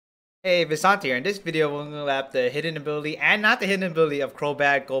Hey, Vasant here. In this video, we're gonna lap the hidden ability and not the hidden ability of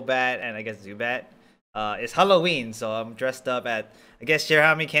Crobat, Golbat, and I guess Zubat. It's Halloween, so I'm dressed up at, I guess,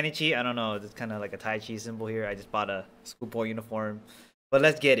 Shirahame Kenichi. I don't know, it's kind of like a Tai Chi symbol here. I just bought a schoolboy uniform. But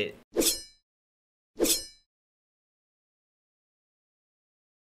let's get it.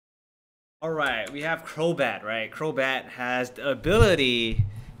 Alright, we have Crobat, right? Crobat has the ability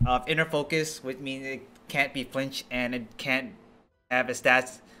of inner focus, which means it can't be flinched and it can't have its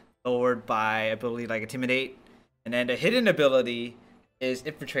stats lowered by ability like Intimidate. And then the hidden ability is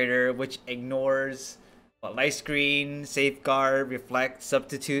Infiltrator, which ignores Light Screen, Safeguard, Reflect,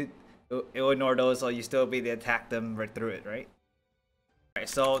 Substitute. It will ignore those, so you still be able to attack them right through it, right? Alright,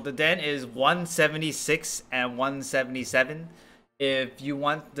 so the den is 176 and 177. If you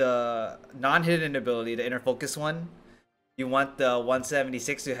want the non-hidden ability, the inner focus one, you want the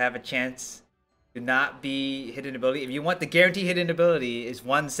 176 to have a chance to not be hidden ability. If you want the guaranteed hidden ability, is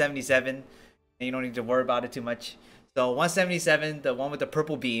 177, and you don't need to worry about it too much. So 177, the one with the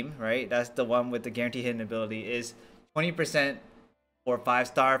purple beam, right? That's the one with the guaranteed hidden ability, is 20% for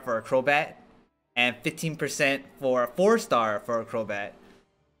 5-star for a Crobat, and 15% for a 4-star for a Crobat.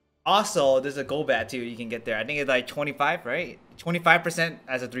 Also, there's a Golbat too you can get there. I think it's like 25, right? 25%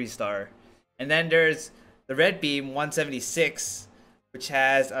 as a 3-star. And then there's the Red Beam 176, which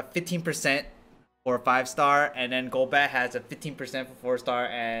has a 15% for a 5-star, and then Golbat has a 15% for 4-star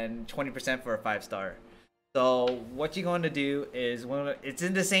and 20% for a 5-star. So what you're going to do is, it's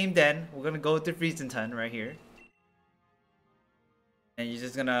in the same den. We're going to go to Friesenton right here. And you're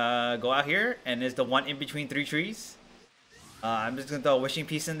just going to go out here, and it's the one in between 3 trees. I'm just going to throw a Wishing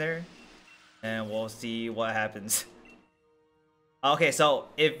Piece in there, and we'll see what happens. Okay, so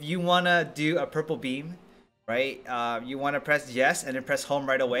if you want to do a purple beam, right, you want to press yes and then press home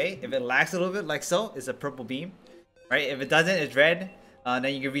right away. If it lags a little bit like so, it's a purple beam, right? If it doesn't, it's red.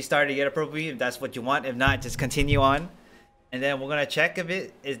 Then you can restart to get a purple beam if that's what you want. If not, just continue on. And then we're going to check if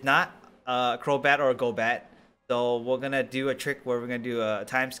it is not a Crobat or a Golbat. So we're going to do a trick where we're going to do a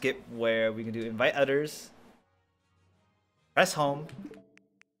time skip where we can do invite others. Press home.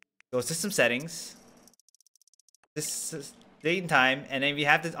 Go system settings. This is date and time. And then if you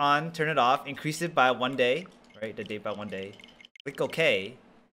have this on, turn it off. Increase it by 1 day. Right? The date by 1 day. Click OK.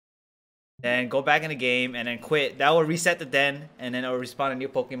 Then go back in the game and then quit. That will reset the den. And then it will respawn a new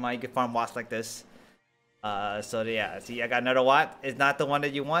Pokemon. You can farm Watts like this. So yeah. See, I got another Watt. It's not the one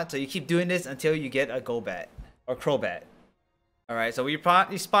that you want. So you keep doing this until you get a Golbat. Or Crobat. Alright, so you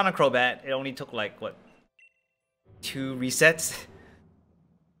spawn a Crobat. It only took like, what? 2 resets.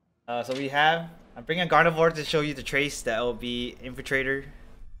 So we have, I'm bringing a Gardevoir to show you the trace. That will be Infiltrator.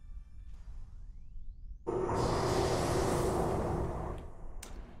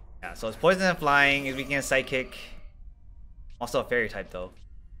 Yeah, so it's Poison and Flying. It's weak against Psychic. Also a Fairy type though.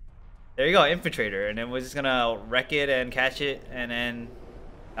 There you go, Infiltrator. And then we're just gonna wreck it and catch it, and then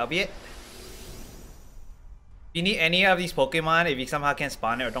that'll be it. If you need any of these Pokemon, if you somehow can't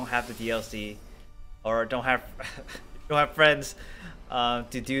spawn it or don't have the DLC, or don't have friends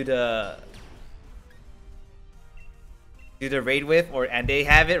to do the raid with, and they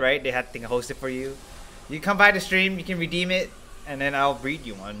have it, right? They have to host it for you. You come by the stream, you can redeem it, and then I'll breed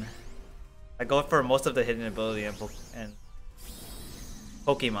you one. I go for most of the hidden ability and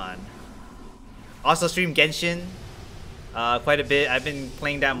Pokemon. Also stream Genshin quite a bit. I've been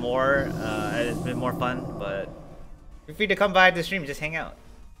playing that more. It's been more fun, but feel free to come by the stream, just hang out.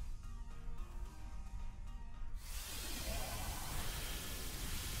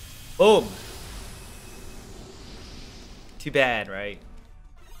 Boom! Too bad, right?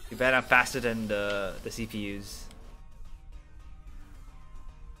 Too bad I'm faster than the CPUs.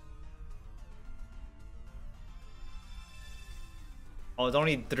 Oh, it's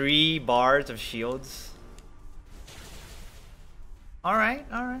only 3 bars of shields. Alright,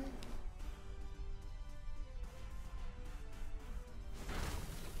 alright.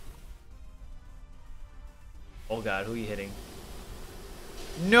 Oh god, who are you hitting?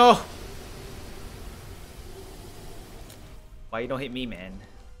 No! Why you don't hit me, man?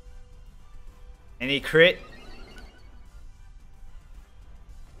 Any crit?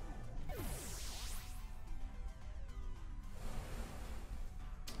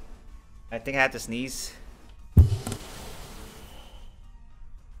 I think I have to sneeze.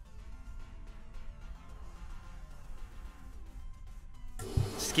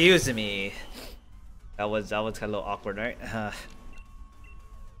 Excuse me. That was kind of a little awkward, right?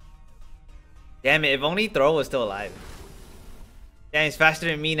 Damn it, if only Throw was still alive. Damn, he's faster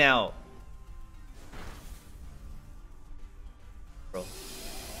than me now. Bro.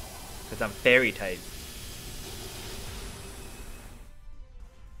 Because I'm fairy type.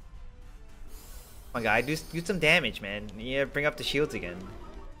 Come on, guy, do some damage, man. Yeah, bring up the shields again.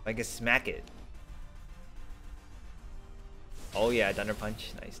 I can smack it. Oh yeah, Thunder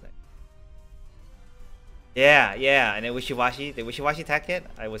Punch. Nice, nice. Yeah, yeah. And then Wishy-Washy. Did Wishy-Washy attack yet?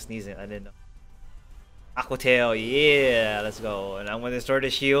 I was sneezing. I didn't know. Aqua Tail. Yeah, let's go. And I'm gonna destroy the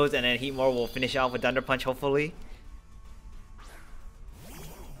shields, and then Heatmore will finish off with Thunder Punch, hopefully.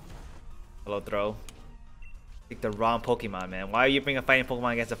 Hello, throw. Pick the wrong Pokemon, man. Why are you bringing a fighting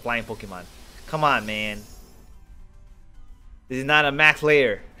Pokemon against a flying Pokemon? Come on, man. This is not a max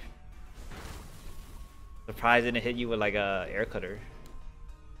layer. Surprised it didn't hit you with like a air cutter.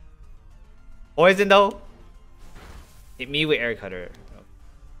 Poison though? Hit me with air cutter.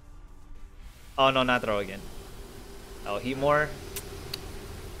 Oh no, not throw again. Oh, Heatmore.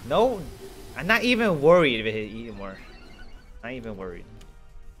 No, I'm not even worried if it hit Heatmore. Not even worried.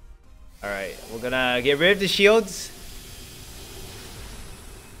 Alright, we're gonna get rid of the shields.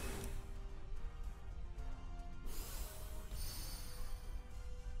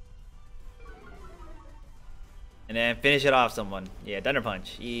 And then finish it off someone. Yeah, Thunder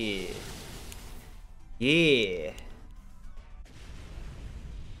Punch. Yeah. Yeah.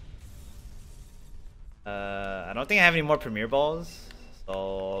 I don't think I have any more Premier Balls.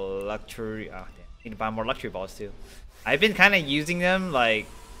 So, Luxury. Oh, damn. I need to buy more Luxury Balls too. I've been kind of using them like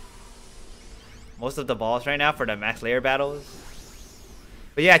most of the balls right now for the max layer battles.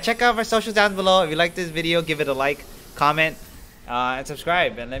 But yeah, check out our socials down below. If you like this video, give it a like, comment, and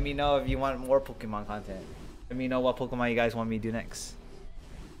subscribe. And let me know if you want more Pokemon content. Let me know what Pokemon you guys want me to do next.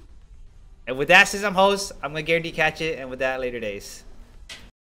 And with that, since I'm host, I'm gonna guarantee catch it. And with that, later days.